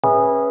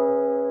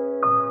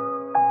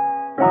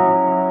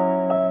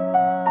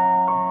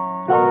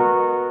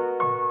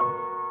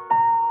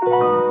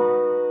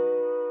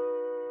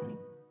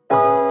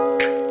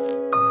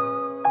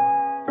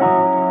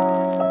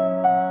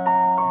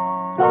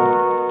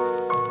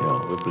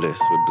we're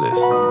blessed, we're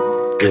blessed.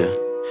 Yeah,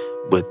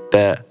 with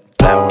that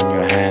flower in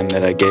your hand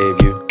that I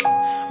gave you,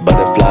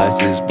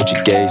 butterflies is what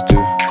you gaze to.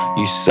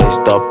 You say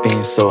stop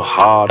being so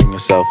hard on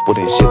yourself.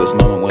 Wouldn't share this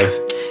moment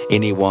with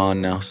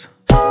anyone else.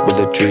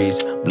 Willow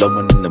trees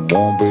blowing in the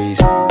warm breeze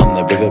on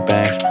the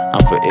riverbank.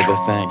 I'm forever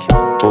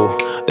thankful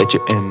that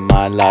you're in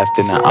my life.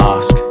 Then I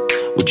ask,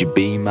 would you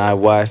be my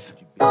wife?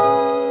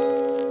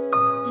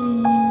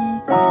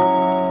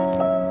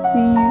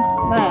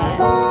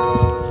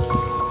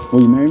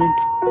 Will you marry me?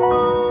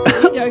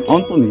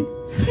 Anthony.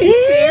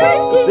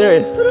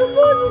 Serious?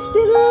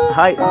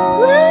 Hi.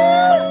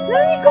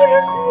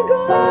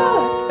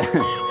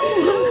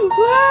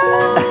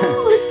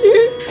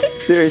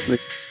 Seriously.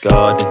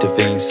 God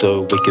intervenes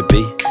so we could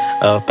be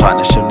a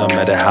partnership, no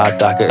matter how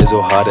dark it is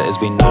or harder as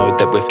we know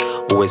that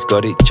we've always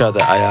got each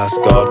other. I asked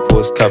God for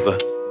his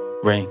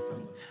covering.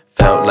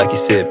 Felt like he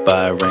said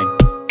by a ring.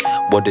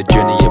 What a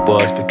journey it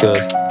was,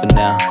 because for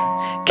now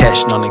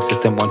cash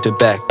non-existent, wanting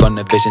back on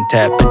the vision.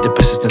 Tap into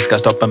persistence, gotta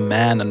stop a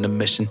man on the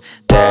mission.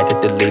 Dad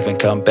had to leave and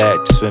come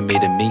back just for me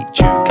to meet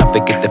you. Can't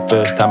forget the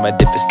first time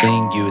I'd ever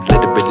seen you.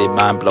 Literally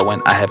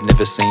mind-blowing, I have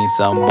never seen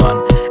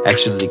someone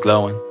actually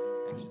glowing,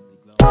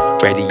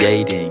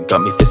 radiating,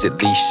 got me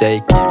physically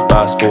shaking.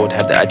 Fast forward,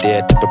 had the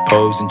idea to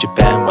propose in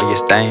Japan while you're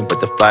staying, but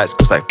the flights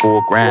cost like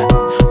 $4 grand.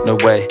 No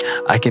way,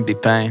 I can be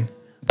paying.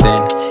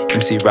 Then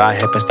MC Rai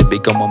happens to be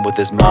going with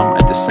his mom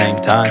at the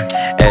same time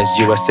as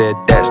you. I said,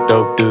 that's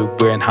dope, dude,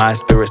 we're in high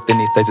spirits. Then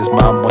he says his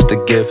mom wants to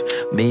give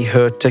me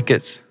her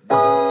tickets.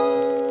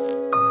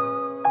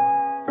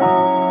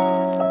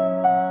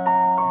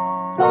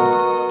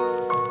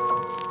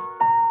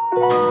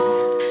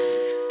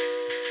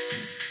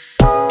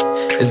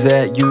 Is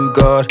that you,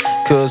 God?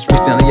 Cause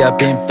recently I've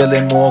been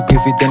feeling more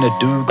goofy than a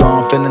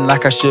dugong. Feeling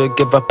like I should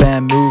give up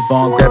and move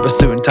on. Grab a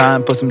suit and tie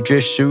and put some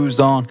dress shoes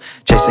on.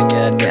 Chasing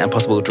a near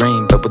impossible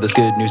dream, but with this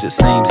good news it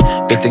seems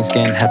good things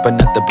can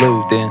happen at the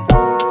blue. Then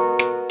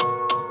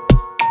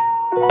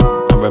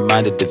I'm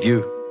reminded of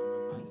you.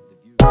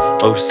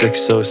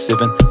 06,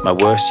 07, my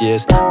worst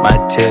years, my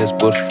tears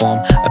would form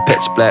a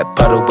pitch black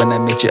puddle. When I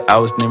met you, I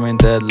was nearing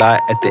the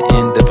light at the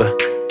end of a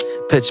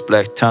pitch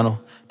black tunnel.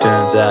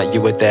 Turns out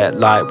you were that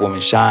light, warm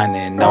and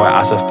shining. Now I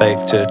ask for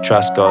faith to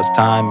trust God's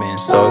timing.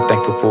 So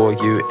thankful for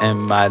you in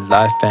my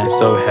life, and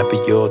so happy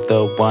you're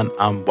the one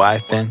I'm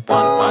wifing.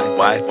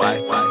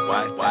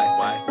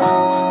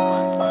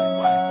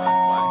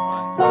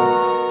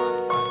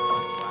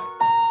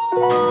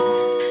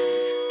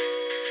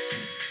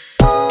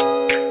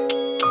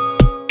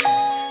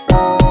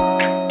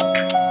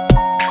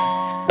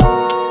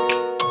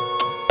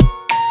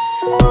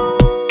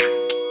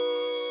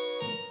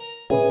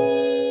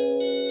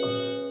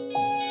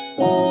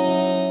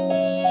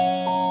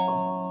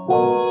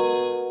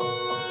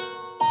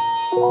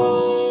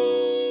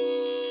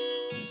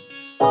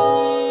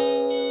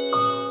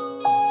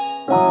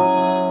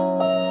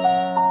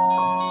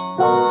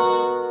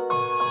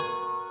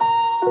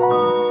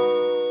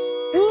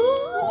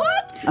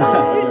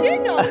 Did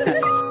you know?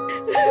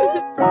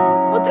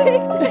 What the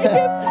heck,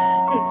 Jacob?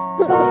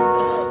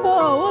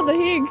 Oh, what the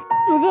heck?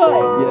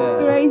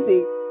 Yeah.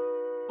 Crazy.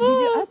 Did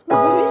you ask for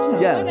permission?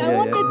 Yeah, I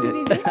wanted to be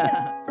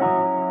there.